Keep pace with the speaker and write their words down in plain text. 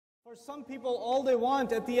For some people, all they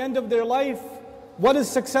want at the end of their life, what is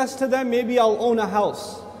success to them? Maybe I'll own a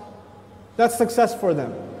house. That's success for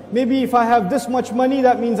them. Maybe if I have this much money,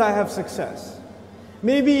 that means I have success.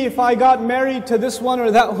 Maybe if I got married to this one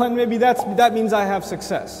or that one, maybe that means I have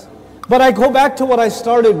success. But I go back to what I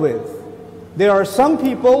started with. There are some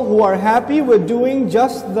people who are happy with doing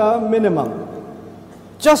just the minimum.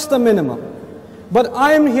 Just the minimum. But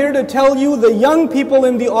I am here to tell you, the young people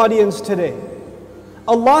in the audience today,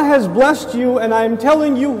 Allah has blessed you, and I am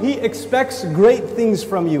telling you, He expects great things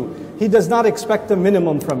from you. He does not expect the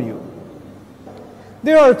minimum from you.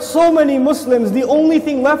 There are so many Muslims, the only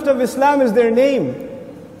thing left of Islam is their name.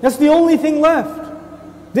 That's the only thing left.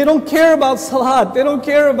 They don't care about salat, they don't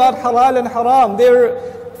care about halal and haram. They're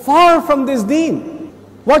far from this deen.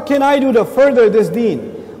 What can I do to further this deen?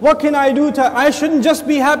 What can I do to, I shouldn't just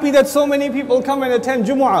be happy that so many people come and attend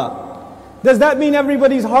Jumu'ah. Does that mean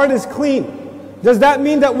everybody's heart is clean? Does that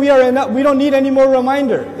mean that we don't need any more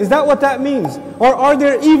reminder? Is that what that means? Or are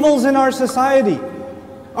there evils in our society?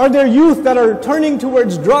 Are there youth that are turning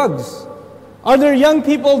towards drugs? Are there young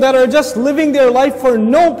people that are just living their life for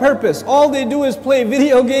no purpose? All they do is play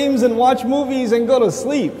video games and watch movies and go to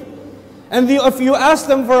sleep. And if you ask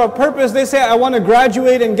them for a purpose, they say, I want to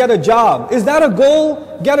graduate and get a job. Is that a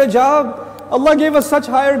goal? Get a job? Allah gave us such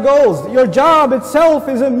higher goals. Your job itself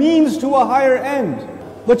is a means to a higher end.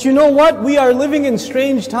 But you know what? We are living in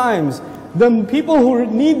strange times. The people who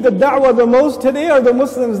need the da'wah the most today are the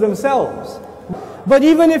Muslims themselves. But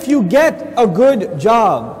even if you get a good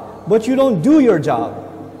job, but you don't do your job.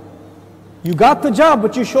 You got the job,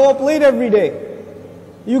 but you show up late every day.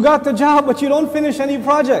 You got the job, but you don't finish any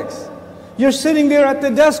projects. You're sitting there at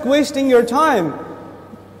the desk wasting your time.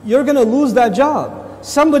 You're going to lose that job.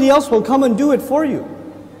 Somebody else will come and do it for you.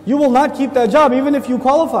 You will not keep that job even if you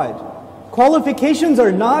qualified. Qualifications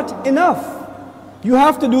are not enough. You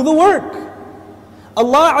have to do the work.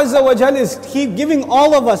 Allah Azza wa Jal is giving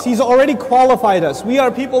all of us, He's already qualified us. We are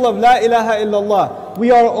people of La ilaha illallah.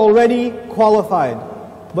 We are already qualified.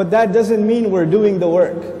 But that doesn't mean we're doing the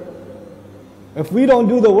work. If we don't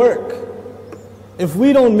do the work, if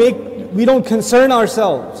we don't concern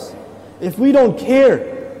ourselves, if we don't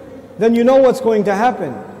care, then you know what's going to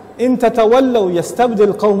happen. إِن تَتَوَلَّوْا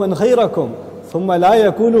يَسْتَبْدِلْ قَوْمًا غَيْرَكُمْ ثُمَّ لَا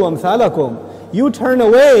يَكُونُوا أَمْثَالَكُمْ. You turn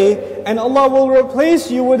away and Allah will replace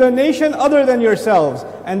you with a nation other than yourselves,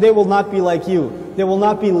 and they will not be like you. They will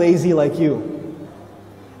not be lazy like you.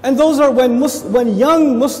 And those are when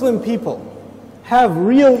young Muslim people have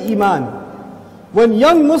real iman, when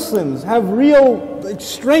young Muslims have real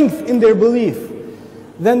strength in their belief,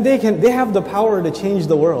 then they have the power to change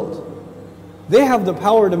the world. They have the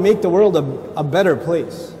power to make the world a better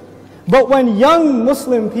place. But when young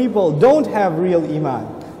Muslim people don't have real iman,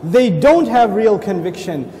 they don't have real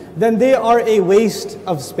conviction, then they are a waste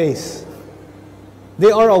of space.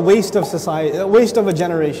 They are a waste of society, a waste of a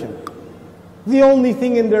generation. The only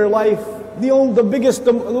thing in their life,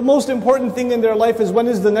 the most important thing in their life is, when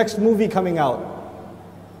is the next movie coming out?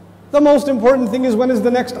 The most important thing is, when is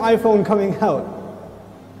the next iPhone coming out?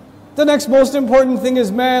 The next most important thing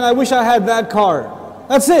is, man, I wish I had that car.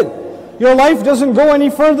 That's it. Your life doesn't go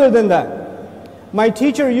any further than that. My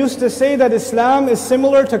teacher used to say that Islam is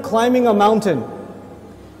similar to climbing a mountain.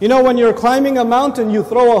 You know, when you're climbing a mountain, you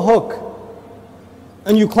throw a hook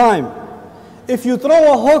and you climb. If you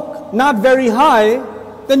throw a hook not very high,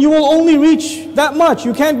 then you will only reach that much.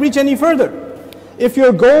 You can't reach any further. If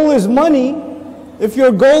your goal is money, if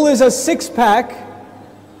your goal is a six-pack,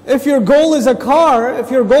 if your goal is a car,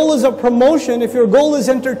 if your goal is a promotion, if your goal is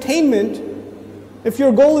entertainment, if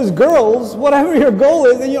your goal is girls, whatever your goal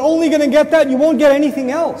is, then you're only going to get that, you won't get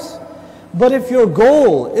anything else. But if your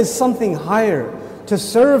goal is something higher, to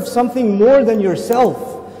serve something more than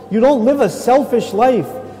yourself, you don't live a selfish life,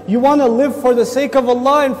 you want to live for the sake of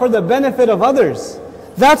Allah and for the benefit of others,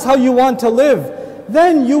 that's how you want to live,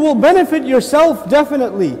 then you will benefit yourself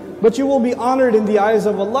definitely, but you will be honored in the eyes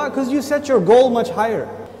of Allah because you set your goal much higher.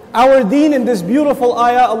 Our deen, in this beautiful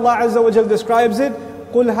ayah, Allah Azza wa Jal describes it,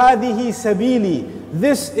 قُلْ هَذِهِ سَبِيلِي.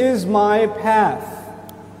 This is my path.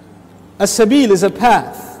 A sabil is a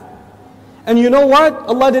path. And you know what?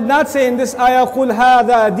 Allah did not say in this ayah, قُلْ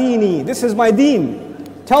هَذَا دِينِي. This is my deen.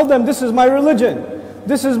 Tell them this is my religion.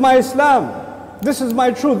 This is my Islam. This is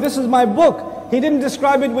my truth. This is my book. He didn't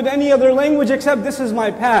describe it with any other language except this is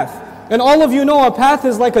my path. And all of you know a path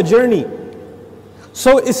is like a journey.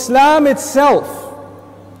 So Islam itself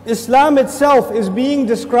is being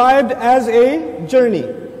described as a journey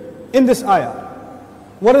in this ayah.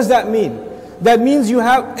 What does that mean? That means in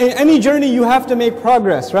any journey you have to make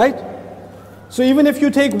progress, right? So even if you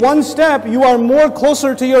take one step, you are more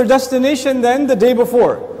closer to your destination than the day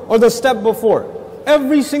before. or the step before.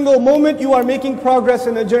 Every single moment you are making progress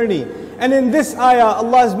in a journey. And in this ayah,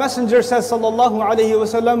 Allah's Messenger says, sallallahu alayhi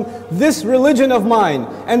wasallam, this religion of mine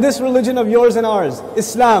and this religion of yours and ours,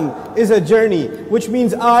 Islam, is a journey. Which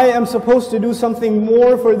means I am supposed to do something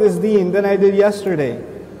more for this deen than I did yesterday.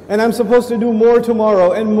 And I'm supposed to do more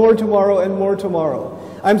tomorrow, and more tomorrow, and more tomorrow.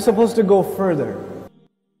 I'm supposed to go further.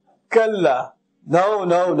 Kalla. No,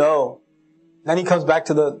 no, no. Then he comes back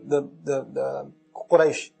to the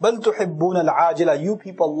Quraysh. Bal tuhibbuna al-ajila. You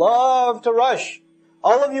people love to rush.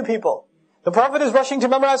 All of you people. The Prophet is rushing to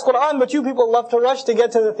memorize Quran, but you people love to rush to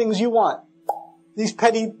get to the things you want. These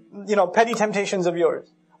petty temptations of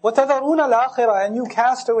yours. وَتَذَرُونَ الْآخِرَةِ. And you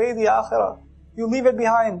cast away the akhirah. You leave it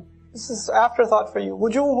behind. This is afterthought for you.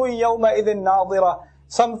 وُجُوهُ يَوْمَئِذٍ نَاظِرَةٍ.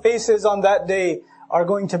 Some faces on that day are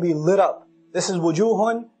going to be lit up. This is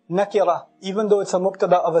wujuhun nakira, even though it's a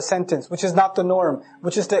mubtada of a sentence, which is not the norm,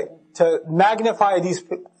 which is to magnify these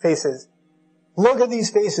faces. Look at these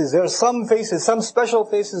faces. There are some faces, some special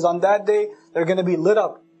faces on that day, they're going to be lit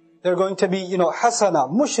up. They're going to be, hasana,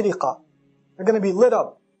 mushriqa. They're going to be lit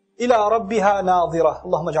up. Ila rabbiha nadhira.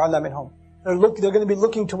 Allahumma ja'alna minhum. They're going to be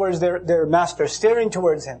looking towards their master, staring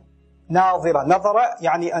towards him. Nadhira. Nadhara,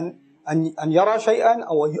 yani an yara shay'an,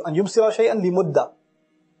 or an yubsira shay'an limudda.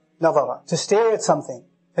 Nadhara. To stare at something.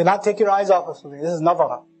 To not take your eyes off of something. This is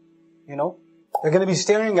nadhara. They're going to be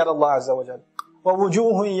staring at Allah Azza wa Jal.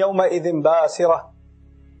 وَوُجُوهٌ يَوْمَئِذٍ بَاسِرَةٌ.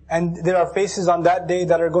 And there are faces on that day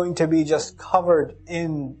that are going to be just covered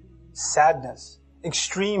in sadness.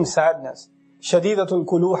 Extreme sadness. شَدِيدَةُ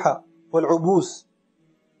الْكُلُوحَ وَالْعُبُوسِ.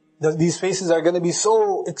 These faces are going to be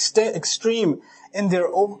so extreme in their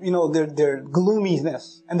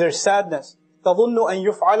gloominess and their sadness. تَظُنُّ أَن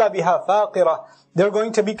يُفْعَلَ بِهَا فَاقِرَةٌ. They're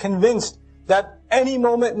going to be convinced that any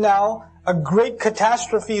moment now, a great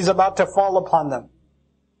catastrophe is about to fall upon them.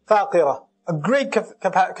 Faqira. A great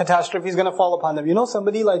catastrophe is going to fall upon them.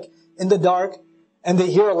 Somebody like in the dark, and they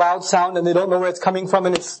hear a loud sound, and they don't know where it's coming from,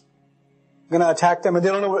 and it's going to attack them, and they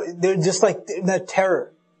don't know they're just like in that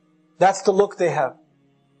terror. That's the look they have.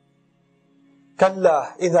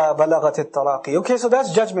 Kalla idha balagat at-taraqi. Okay, so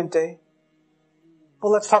that's Judgment Day.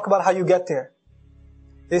 Well, let's talk about how you get there.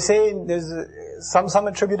 They say there's some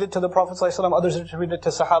attribute it to the Prophet ﷺ, others attribute it to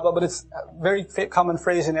Sahaba, but it's a very common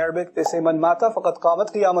phrase in Arabic. They say, Man mata faqad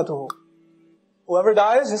qamat qiyamatuhu. Whoever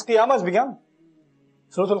dies, his qiyamah has begun.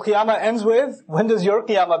 Surah Al-Qiyamah ends with, when does your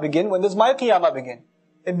qiyamah begin? When does my qiyamah begin?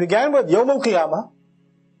 It began with Yawm al-Qiyamah.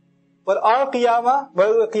 But our qiyamah,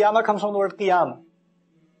 well, qiyamah comes from the word qiyam.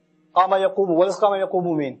 Qama yaqumu. What does qama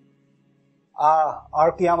yaqumu mean?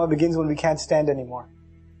 Our qiyamah begins when we can't stand anymore.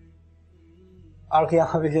 Our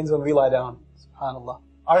qiyamah begins when we lie down. SubhanAllah.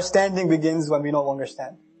 Our standing begins when we no longer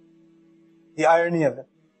stand. The irony of it.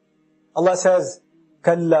 Allah says,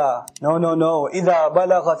 Kalla, no. إِذَا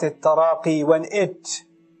بَلَغَتِ التَّرَاقِي. When it,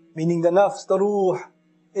 meaning the nafs, the ruh,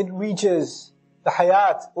 it reaches the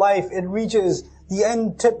hayat, life, it reaches the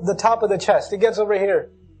end tip, the top of the chest. It gets over here.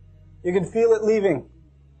 You can feel it leaving.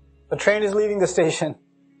 The train is leaving the station.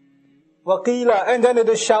 وَقِيلَ. And then it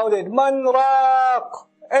is shouted, Man raq.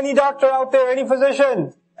 Any doctor out there, any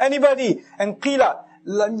physician, anybody. And qila,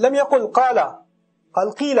 lam yaqul qala.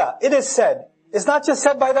 Qal qila. It is said. It's not just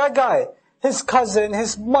said by that guy. His cousin,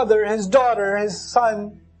 his mother, his daughter, his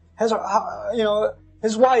son, his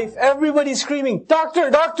wife, everybody screaming, Doctor,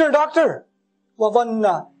 doctor, doctor.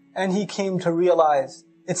 وَظَنَّ. And he came to realize,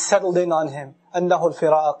 it settled in on him, أَنَّهُ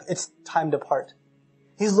الْفِرَاقِ. It's time to part.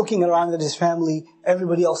 He's looking around at his family,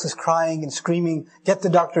 everybody else is crying and screaming, get the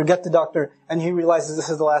doctor, and he realizes this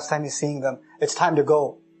is the last time he's seeing them. It's time to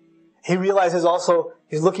go. He realizes also,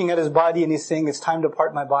 he's looking at his body and he's saying, it's time to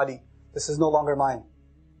part my body. This is no longer mine.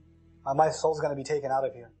 My soul's going to be taken out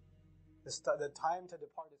of here. The time to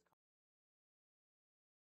depart is